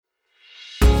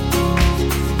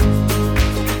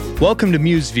Welcome to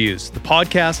Muse Views, the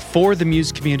podcast for the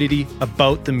Muse community,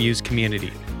 about the Muse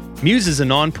community. Muse is a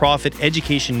nonprofit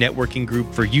education networking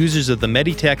group for users of the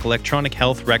Meditech electronic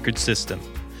health record system.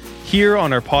 Here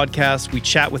on our podcast, we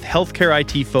chat with healthcare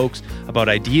IT folks about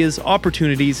ideas,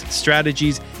 opportunities,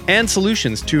 strategies, and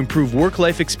solutions to improve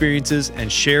work-life experiences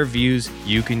and share views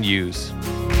you can use.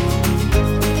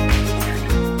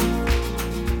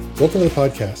 Welcome to the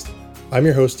podcast. I'm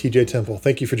your host, TJ Temple.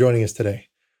 Thank you for joining us today.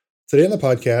 Today on the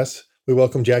podcast, we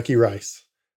welcome Jackie Rice.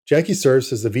 Jackie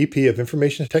serves as the VP of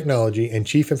Information Technology and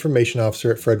Chief Information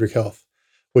Officer at Frederick Health,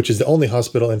 which is the only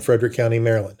hospital in Frederick County,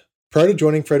 Maryland. Prior to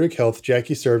joining Frederick Health,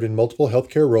 Jackie served in multiple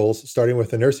healthcare roles, starting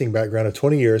with a nursing background of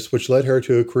 20 years, which led her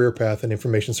to a career path in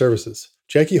information services.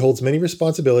 Jackie holds many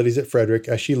responsibilities at Frederick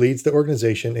as she leads the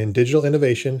organization in digital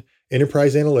innovation,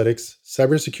 enterprise analytics,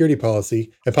 cybersecurity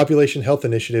policy, and population health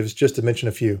initiatives, just to mention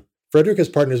a few. Frederick has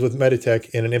partners with Meditech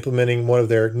in implementing one of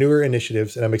their newer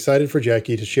initiatives, and I'm excited for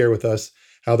Jackie to share with us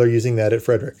how they're using that at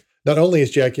Frederick. Not only is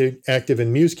Jackie active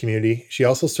in Muse community, she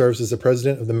also serves as the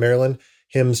president of the Maryland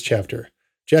HIMSS Chapter.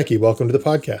 Jackie, welcome to the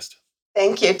podcast.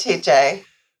 Thank you, TJ.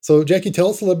 So, Jackie, tell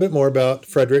us a little bit more about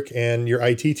Frederick and your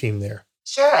IT team there.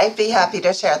 Sure, I'd be happy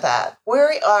to share that. We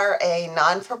are a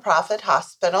non-for-profit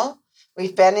hospital.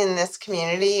 We've been in this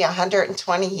community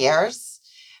 120 years.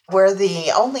 We're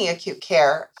the only acute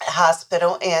care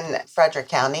hospital in Frederick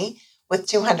County with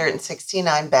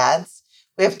 269 beds.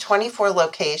 We have 24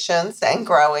 locations and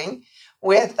growing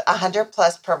with 100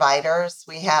 plus providers.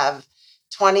 We have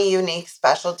 20 unique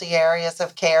specialty areas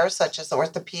of care, such as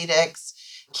orthopedics,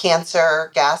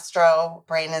 cancer, gastro,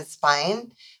 brain and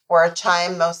spine. We're a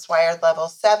CHIME Most Wired Level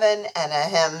 7 and a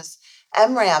HIMSS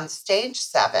MRAM Stage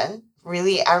 7.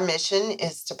 Really, our mission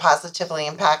is to positively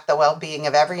impact the well-being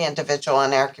of every individual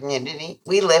in our community.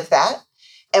 We live that.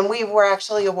 And we were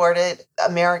actually awarded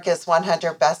America's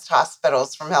 100 Best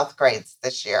Hospitals from Health Grades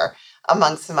this year,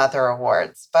 among some other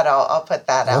awards. But I'll put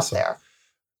that Awesome. out there.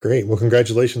 Great. Well,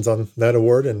 congratulations on that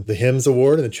award and the HIMSS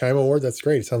Award and the CHIME Award. That's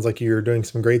great. It sounds like you're doing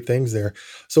some great things there.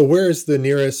 So where's the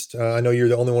nearest, I know you're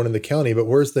the only one in the county, but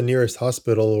where's the nearest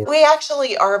hospital? We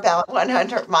actually are about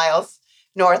 100 miles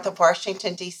north of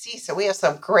Washington, D.C. So we have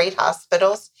some great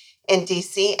hospitals in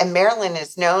D.C. And Maryland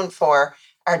is known for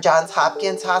our Johns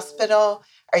Hopkins Hospital,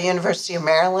 our University of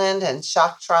Maryland, and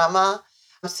shock trauma.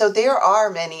 So there are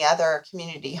many other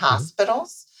community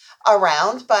hospitals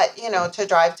around, but, to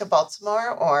drive to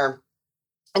Baltimore or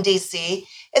DC,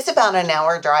 it's about an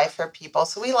hour drive for people.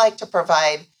 So we like to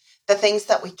provide the things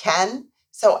that we can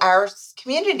so our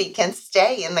community can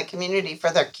stay in the community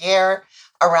for their care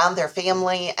around their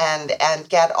family and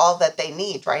get all that they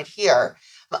need right here,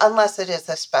 unless it is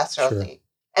a specialty. Sure.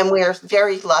 And we're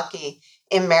very lucky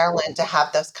in Maryland to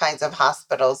have those kinds of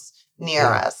hospitals near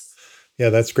us. Yeah,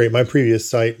 that's great. My previous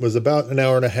site was about an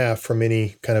hour and a half from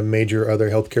any kind of major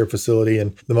other healthcare facility.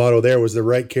 And the motto there was the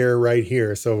right care right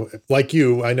here. So like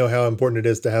you, I know how important it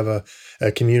is to have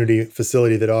a community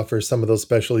facility that offers some of those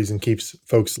specialties and keeps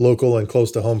folks local and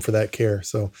close to home for that care.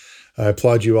 So I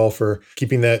applaud you all for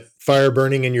keeping that fire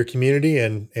burning in your community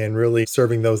and really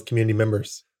serving those community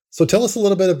members. So tell us a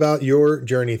little bit about your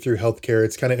journey through healthcare.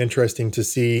 It's kind of interesting to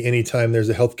see anytime there's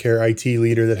a healthcare IT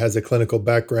leader that has a clinical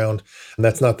background. And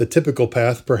that's not the typical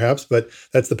path, perhaps, but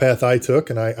that's the path I took.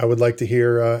 And I would like to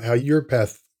hear how your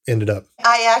path ended up.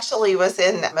 I actually was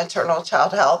in maternal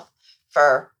child health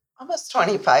for almost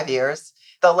 25 years,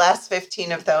 the last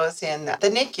 15 of those in the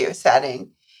NICU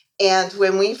setting. And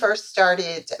when we first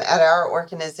started at our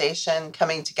organization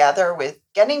coming together with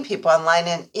getting people online,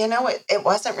 and, it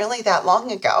wasn't really that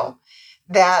long ago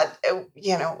that,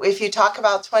 if you talk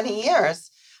about 20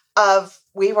 years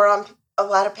we were on a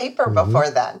lot of paper before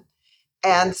then.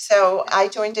 And so I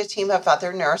joined a team of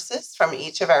other nurses from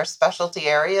each of our specialty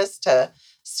areas to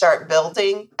start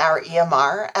building our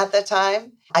EMR at the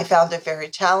time. I found it very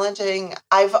challenging.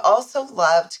 I've also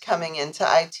loved coming into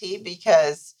IT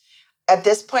because at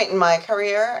this point in my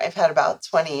career, I've had about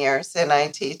 20 years in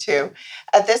IT too.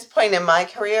 At this point in my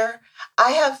career,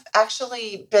 I have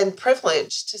actually been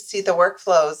privileged to see the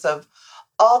workflows of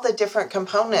all the different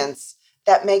components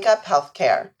that make up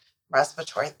healthcare: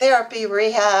 respiratory therapy,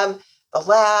 rehab, the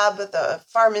lab, the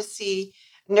pharmacy,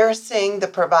 nursing, the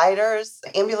providers,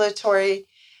 ambulatory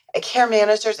care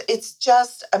managers. It's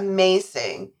just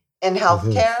amazing in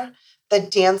healthcare, the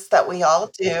dance that we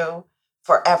all do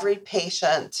for every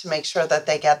patient to make sure that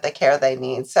they get the care they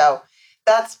need. So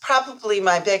that's probably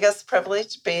my biggest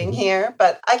privilege being here.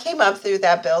 But I came up through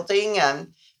that building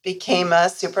and became a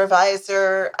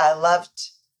supervisor. I loved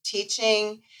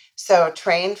teaching, so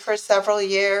trained for several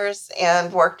years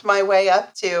and worked my way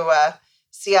up to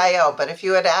CIO. But if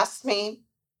you had asked me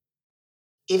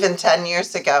even 10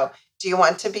 years ago, do you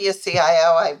want to be a CIO?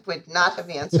 I would not have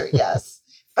answered yes,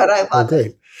 but I Well, love it.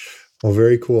 great. Well,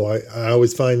 very cool. I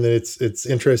always find that it's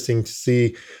interesting to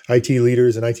see IT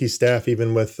leaders and IT staff,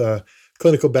 even with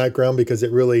clinical background, because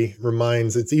it really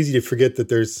reminds, it's easy to forget that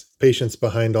there's patients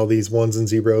behind all these ones and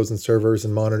zeros and servers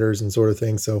and monitors and sort of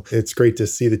thing. So it's great to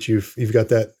see that you've got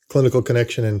that clinical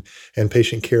connection and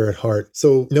patient care at heart.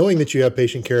 So knowing that you have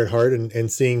patient care at heart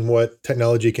and seeing what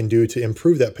technology can do to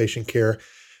improve that patient care.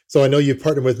 So I know you've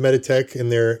partnered with Meditech in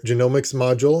their Genomics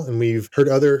module, and we've heard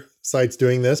other sites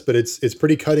doing this, but it's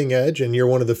pretty cutting edge, and you're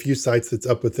one of the few sites that's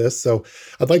up with this. So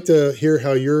I'd like to hear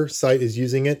how your site is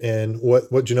using it and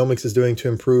what Genomics is doing to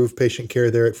improve patient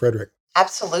care there at Frederick.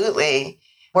 Absolutely.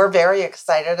 We're very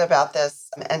excited about this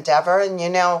endeavor. And,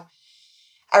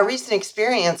 our recent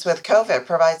experience with COVID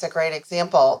provides a great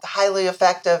example. The highly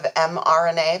effective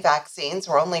mRNA vaccines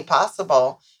were only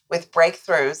possible with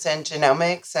breakthroughs in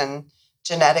genomics and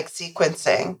genetic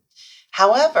sequencing.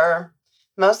 However,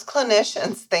 most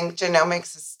clinicians think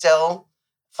genomics is still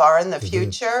far in the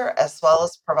future, as well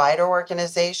as provider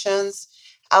organizations.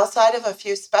 Outside of a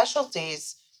few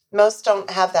specialties, most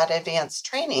don't have that advanced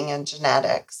training in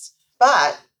genetics.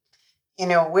 But,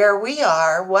 where we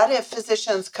are, what if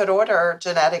physicians could order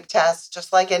genetic tests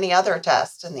just like any other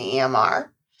test in the EMR?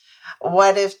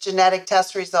 What if genetic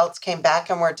test results came back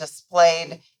and were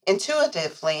displayed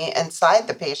intuitively inside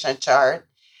the patient chart,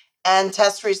 and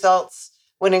test results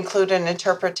would include an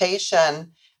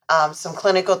interpretation, some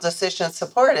clinical decision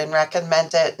support, and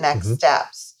recommended next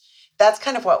steps? That's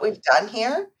kind of what we've done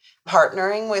here,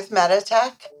 partnering with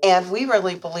Meditech. And we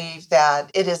really believe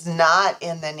that it is not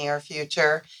in the near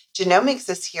future. Genomics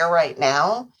is here right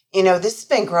now. This has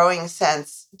been growing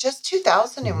since just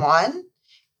 2001.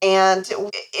 And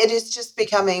it is just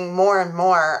becoming more and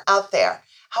more out there.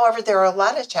 However, there are a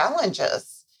lot of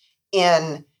challenges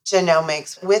in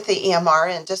genomics with the EMR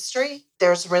industry.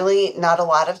 There's really not a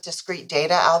lot of discrete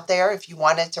data out there. If you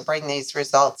wanted to bring these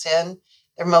results in,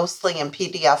 they're mostly in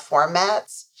PDF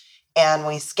formats, and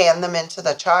we scan them into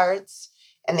the charts,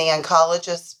 and the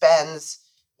oncologist spends,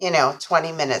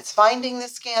 20 minutes finding the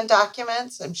scanned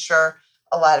documents. I'm sure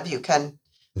a lot of you can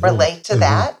relate to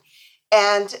that.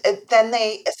 And then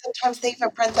sometimes they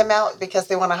even print them out because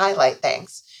they want to highlight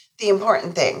things, the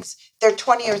important things. They're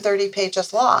 20 or 30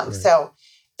 pages long. Right. So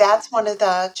that's one of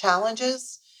the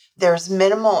challenges. There's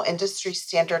minimal industry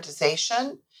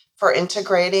standardization for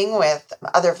integrating with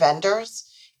other vendors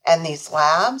and these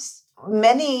labs.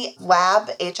 Many lab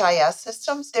HIS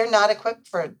systems, they're not equipped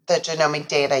for the genomic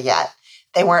data yet.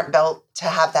 They weren't built to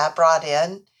have that brought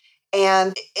in.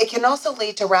 And it can also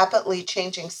lead to rapidly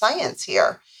changing science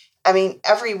here. I mean,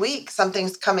 every week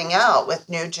something's coming out with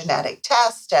new genetic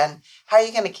tests, and how are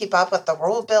you going to keep up with the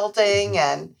rule building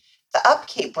and the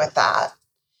upkeep with that?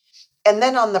 And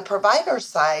then on the provider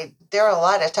side, there are a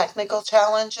lot of technical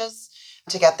challenges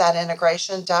to get that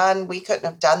integration done. We couldn't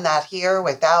have done that here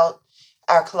without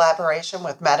our collaboration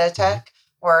with Meditech.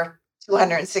 We're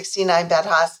 269-bed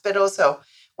hospital. So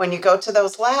when you go to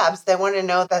those labs, they want to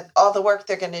know that all the work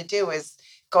they're going to do is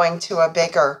going to a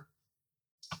bigger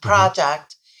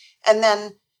project. And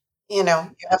then, you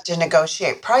have to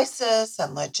negotiate prices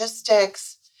and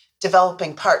logistics,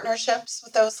 developing partnerships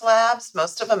with those labs.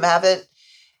 Most of them haven't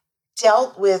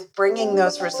dealt with bringing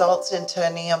those results into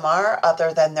an EMR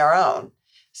other than their own.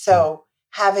 So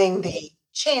having the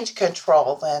change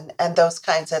control and those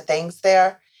kinds of things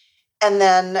there. And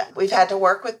then we've had to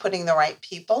work with putting the right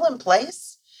people in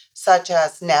place, such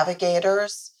as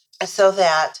navigators, so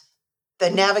that the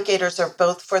navigators are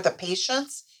both for the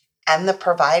patients and the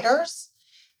providers,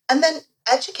 and then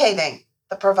educating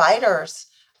the providers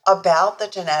about the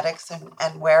genetics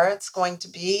and where it's going to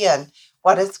be and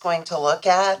what it's going to look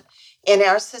at. In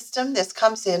our system, this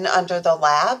comes in under the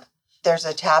lab. There's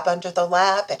a tab under the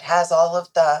lab. It has all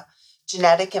of the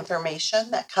genetic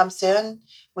information that comes in.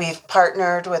 We've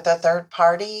partnered with a third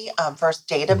party, First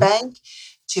Data Bank,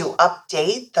 to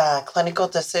update the clinical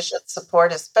decision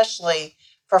support, especially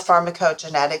for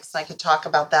pharmacogenetics. I could talk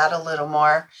about that a little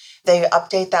more. They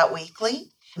update that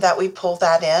weekly, that we pull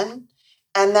that in.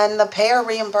 And then the payer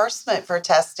reimbursement for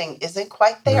testing isn't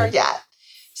quite there yet.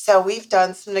 So we've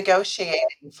done some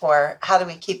negotiating for how do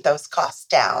we keep those costs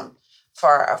down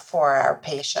for our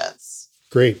patients.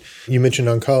 Great. You mentioned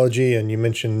oncology and you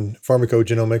mentioned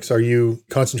pharmacogenomics. Are you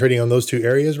concentrating on those two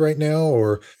areas right now,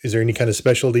 or is there any kind of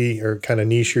specialty or kind of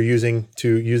niche you're using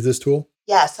to use this tool?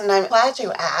 Yes, and I'm glad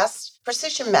you asked.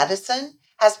 Precision medicine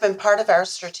has been part of our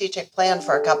strategic plan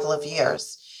for a couple of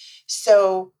years.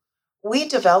 So we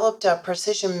developed a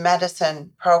precision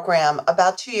medicine program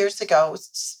about 2 years ago,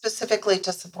 specifically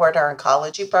to support our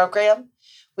oncology program.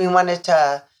 We wanted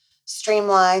to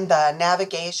streamline the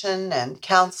navigation and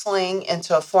counseling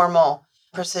into a formal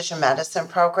precision medicine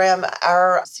program.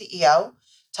 Our CEO,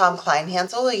 Tom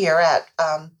Kleinhansel, here at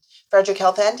Frederick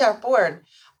Health, and our board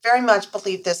very much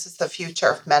believe this is the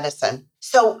future of medicine.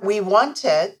 So we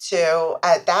wanted to,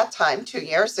 at that time, 2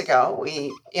 years ago,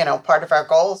 part of our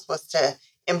goals was to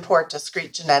import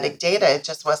discrete genetic data. It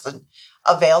just wasn't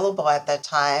available at that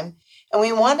time. And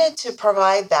we wanted to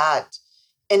provide that,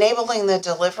 enabling the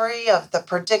delivery of the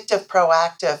predictive,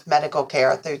 proactive medical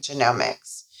care through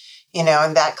genomics,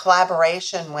 and that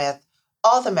collaboration with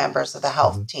all the members of the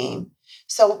health team.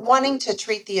 So wanting to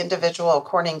treat the individual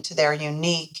according to their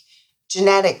unique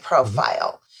genetic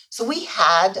profile. So we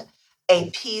had a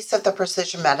piece of the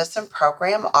precision medicine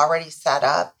program already set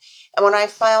up. And when I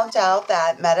found out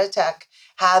that Meditech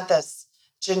had this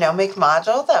genomic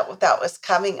module that was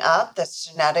coming up, this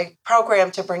genetic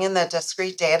program to bring in the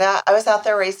discrete data, I was out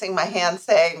there raising my hand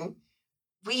saying,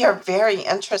 we are very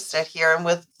interested here and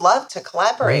would love to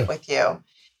collaborate with you.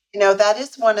 That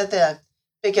is one of the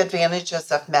big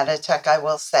advantages of Meditech, I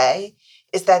will say,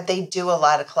 is that they do a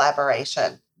lot of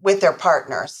collaboration with their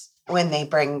partners when they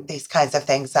bring these kinds of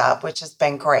things up, which has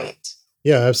been great.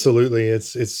 Yeah, absolutely.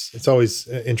 It's always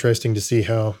interesting to see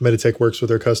how Meditech works with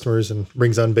their customers and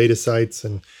brings on beta sites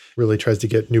and really tries to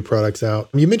get new products out.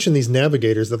 You mentioned these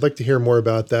navigators. I'd like to hear more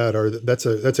about that. Or that's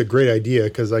a great idea,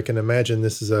 because I can imagine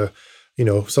this is a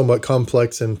somewhat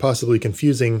complex and possibly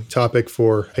confusing topic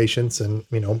for patients and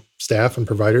staff and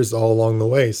providers all along the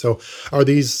way. So are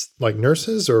these like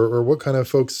nurses or what kind of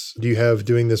folks do you have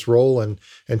doing this role? And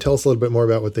tell us a little bit more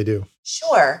about what they do.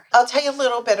 Sure. I'll tell you a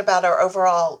little bit about our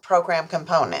overall program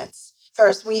components.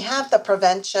 First, we have the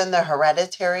prevention, the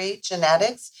hereditary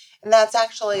genetics, and that's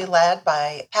actually led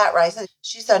by Pat Risen.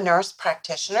 She's a nurse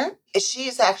practitioner.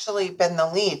 She's actually been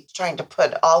the lead trying to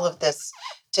put all of this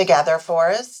together for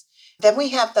us. Then we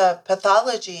have the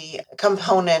pathology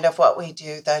component of what we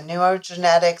do, the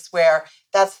neurogenetics, where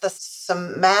that's the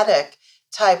somatic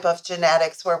type of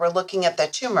genetics where we're looking at the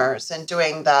tumors and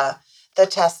doing the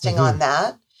testing on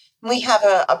that. We have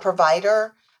a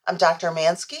provider, Dr.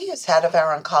 Mansky, who's head of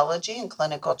our oncology and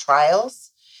clinical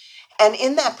trials. And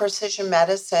in that precision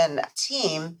medicine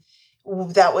team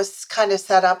that was kind of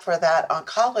set up for that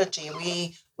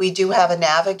oncology, we do have a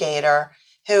navigator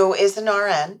who is an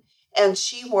RN, and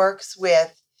she works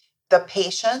with the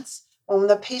patients. When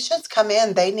the patients come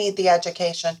in, they need the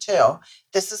education too.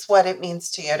 This is what it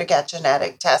means to you to get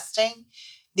genetic testing.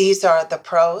 These are the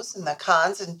pros and the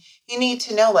cons. And you need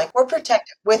to know, we're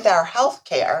protected with our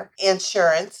healthcare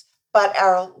insurance, but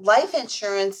our life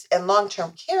insurance and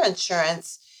long-term care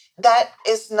insurance, that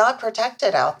is not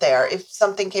protected out there if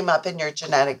something came up in your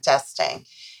genetic testing.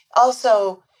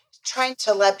 Also, trying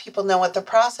to let people know what the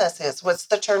process is. What's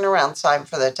the turnaround time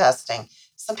for the testing?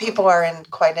 Some people are in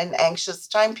quite an anxious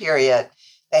time period.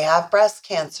 They have breast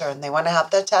cancer and they want to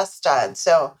have the test done.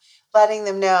 So letting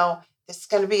them know this is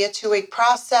going to be a 2-week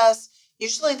process.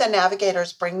 Usually the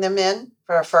navigators bring them in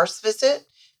for a first visit,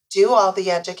 do all the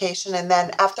education, and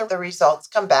then after the results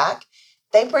come back,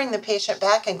 they bring the patient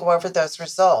back and go over those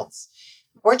results.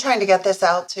 We're trying to get this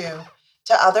out to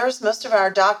others. Most of our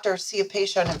doctors see a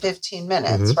patient in 15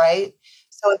 minutes, right?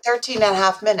 So in 13 and a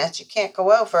half minutes, you can't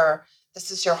go over,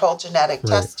 this is your whole genetic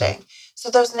testing. So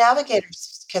those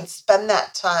navigators can spend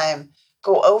that time,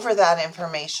 go over that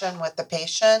information with the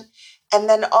patient, and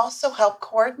then also help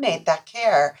coordinate that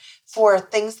care for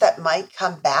things that might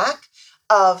come back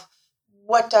of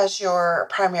what does your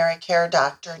primary care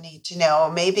doctor need to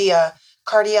know? Maybe a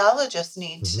cardiologist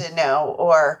needs to know,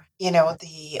 or,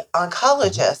 the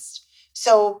oncologist.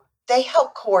 So they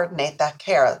help coordinate that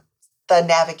care, the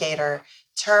navigator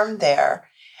term there.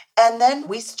 And then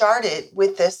we started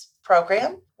with this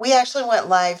program. We actually went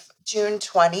live June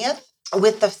 20th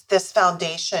with this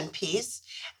foundation piece,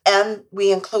 and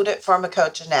we included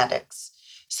pharmacogenetics.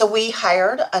 So we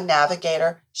hired a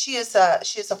navigator. She's a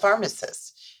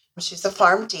pharmacist. She's a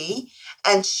PharmD,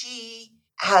 and she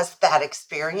has that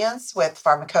experience with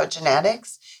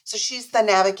pharmacogenetics. So she's the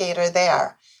navigator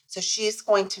there. So she's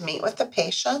going to meet with the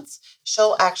patients.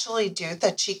 She'll actually do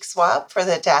the cheek swab for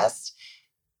the test,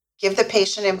 give the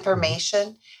patient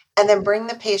information, and then bring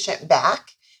the patient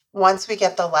back once we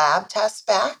get the lab test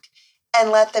back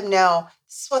and let them know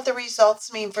this is what the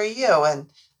results mean for you. And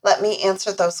let me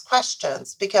answer those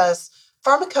questions, because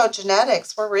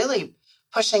pharmacogenetics, we're really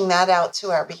pushing that out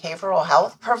to our behavioral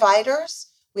health providers.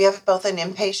 We have both an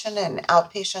inpatient and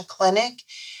outpatient clinic.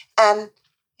 And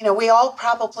we all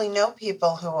probably know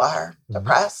people who are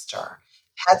depressed or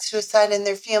had suicide in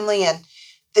their family, and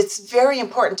it's very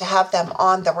important to have them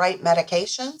on the right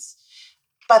medications.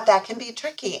 But that can be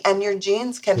tricky, and your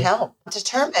genes can help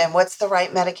determine what's the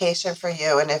right medication for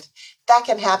you. And if that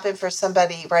can happen for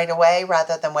somebody right away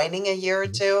rather than waiting a year or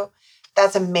two,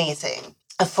 that's amazing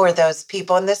for those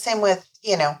people. And the same with,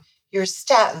 your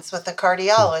statins with the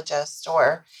cardiologist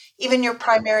or even your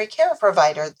primary care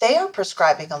provider. They are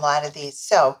prescribing a lot of these.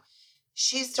 So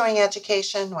she's doing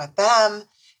education with them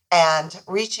and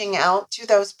reaching out to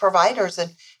those providers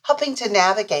and helping to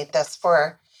navigate this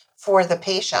for the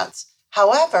patients.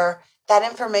 However, that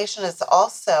information is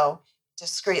also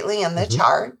discreetly in the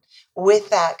chart with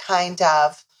that kind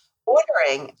of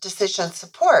ordering decision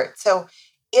support. So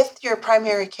if your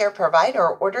primary care provider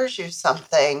orders you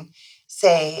something,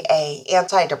 say a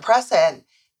antidepressant,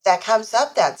 that comes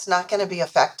up that's not going to be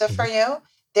effective for you,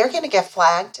 they're going to get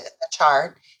flagged in the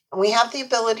chart. And we have the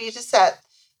ability to set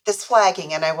this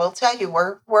flagging. And I will tell you,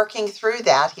 we're working through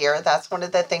that here. That's one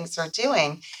of the things we're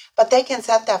doing. But they can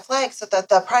set that flag so that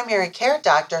the primary care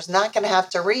doctor is not going to have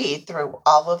to read through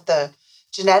all of the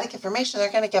genetic information.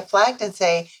 They're going to get flagged and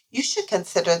say, you should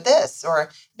consider this, or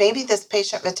maybe this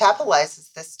patient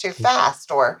metabolizes this too fast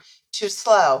or too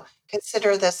slow.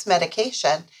 Consider this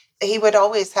medication. He would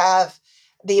always have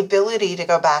the ability to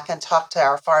go back and talk to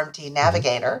our PharmD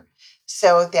navigator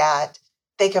so that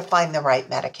they could find the right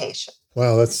medication.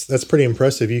 Wow, that's pretty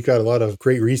impressive. You've got a lot of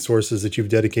great resources that you've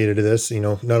dedicated to this,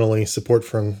 not only support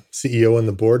from CEO and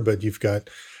the board, but you've got,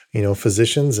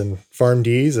 physicians and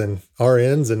PharmDs and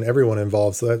RNs and everyone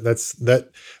involved. So that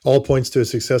all points to a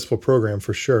successful program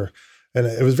for sure. And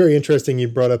it was very interesting you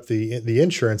brought up the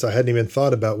insurance. I hadn't even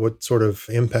thought about what sort of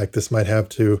impact this might have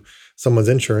to someone's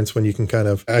insurance when you can kind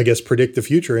of, I guess, predict the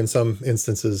future in some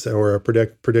instances or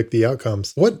predict the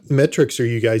outcomes. What metrics are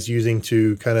you guys using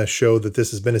to kind of show that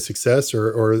this has been a success,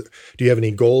 or do you have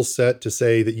any goals set to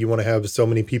say that you want to have so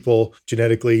many people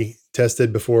genetically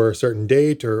tested before a certain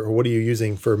date, or what are you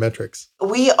using for metrics?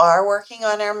 We are working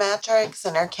on our metrics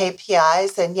and our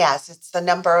KPIs, and yes, it's the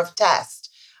number of tests.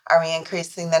 Are we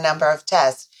increasing the number of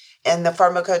tests? In the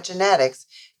pharmacogenetics,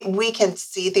 we can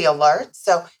see the alerts.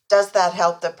 So does that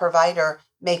help the provider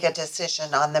make a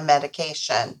decision on the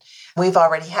medication? We've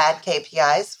already had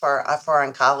KPIs for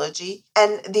oncology.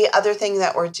 And the other thing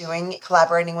that we're doing,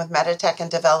 collaborating with Meditech and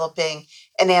developing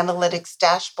an analytics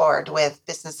dashboard with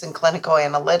business and clinical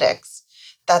analytics.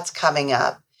 That's coming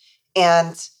up.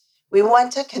 And we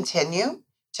want to continue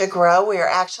to grow. We are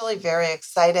actually very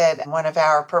excited. One of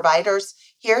our providers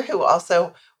here, who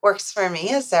also works for me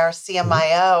as our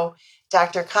CMIO,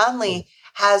 Dr. Conley,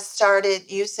 has started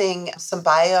using some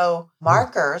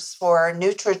biomarkers for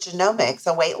nutrigenomics,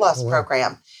 a weight loss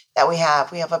program that we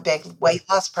have. We have a big weight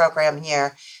loss program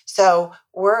here. So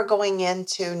we're going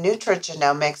into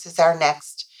nutrigenomics as our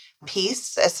next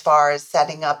piece as far as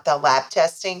setting up the lab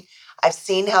testing. I've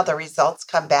seen how the results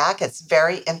come back. It's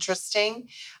very interesting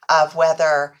of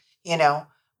whether,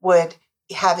 would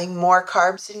having more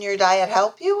carbs in your diet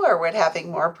help you, or would having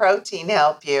more protein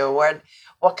help you, or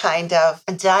what kind of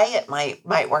diet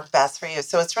might work best for you.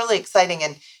 So it's really exciting.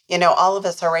 And, all of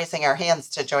us are raising our hands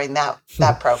to join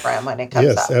that program when it comes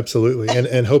up. Yes, absolutely.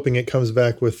 And hoping it comes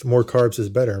back with more carbs is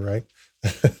better, right?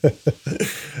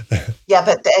 Yeah,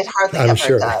 but it hardly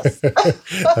ever does.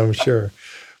 I'm sure.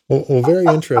 Well, very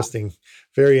interesting.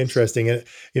 Very interesting. And,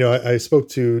 I spoke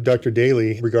to Dr.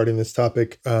 Daly regarding this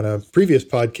topic on a previous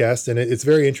podcast, and it's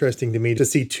very interesting to me to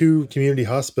see two community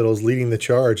hospitals leading the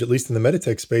charge, at least in the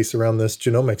Meditech space, around this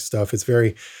genomics stuff. It's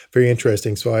very, very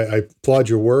interesting. So I applaud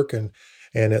your work, and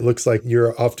it looks like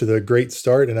you're off to the great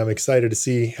start, and I'm excited to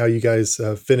see how you guys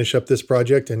finish up this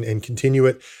project and continue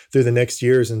it through the next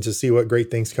years and to see what great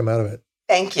things come out of it.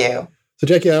 Thank you. So,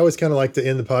 Jackie, I always kind of like to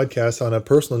end the podcast on a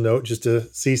personal note, just to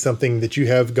see something that you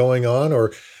have going on,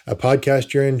 or a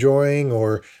podcast you're enjoying,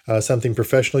 or something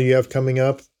professional you have coming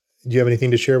up. Do you have anything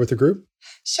to share with the group?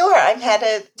 Sure. I'm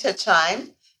headed to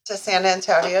CHIME, to San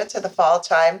Antonio, to the Fall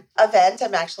CHIME event.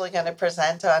 I'm actually going to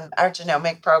present on our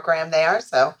genomic program there.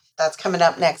 So that's coming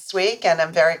up next week, and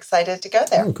I'm very excited to go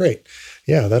there. Oh, great.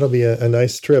 Yeah, that'll be a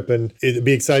nice trip. And it'd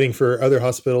be exciting for other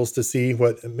hospitals to see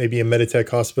what maybe a Meditech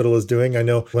hospital is doing. I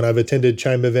know when I've attended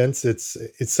CHIME events, it's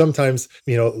sometimes,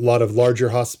 a lot of larger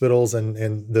hospitals and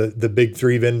the big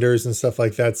three vendors and stuff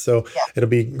like that. So It'll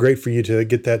be great for you to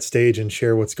get that stage and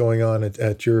share what's going on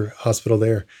at your hospital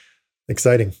there.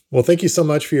 Exciting. Well, thank you so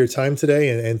much for your time today.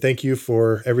 And thank you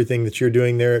for everything that you're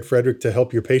doing there at Frederick to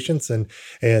help your patients and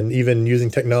even using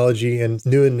technology in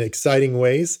new and exciting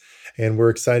ways. And we're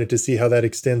excited to see how that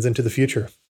extends into the future.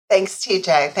 Thanks,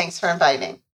 TJ. Thanks for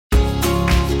inviting.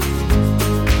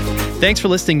 Thanks for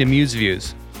listening to Muse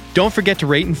Views. Don't forget to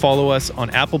rate and follow us on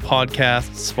Apple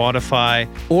Podcasts, Spotify,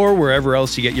 or wherever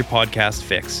else you get your podcast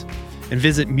fix. and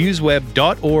visit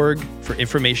museweb.org for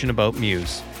information about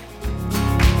Muse.